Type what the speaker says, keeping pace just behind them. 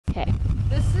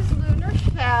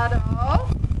Shadow.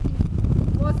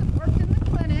 He wasn't worked in the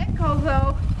clinic,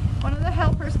 although one of the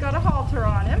helpers got a halter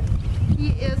on him. He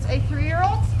is a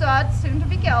 3-year-old stud, soon to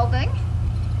be gelding.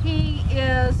 He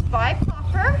is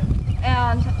bi-popper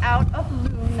and out of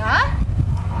Luna.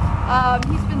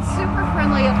 He's been super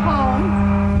friendly at home,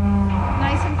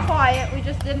 nice and quiet. We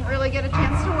just didn't really get a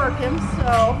chance to work him,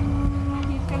 so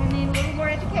he's going to need a little more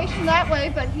education that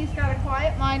way, but he's got a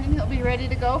quiet mind and he'll be ready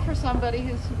to go for somebody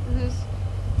who's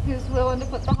willing to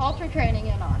put the halter training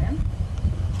in on him.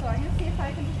 So I'm going to see if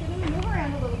I can just get him to move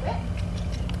around a little bit.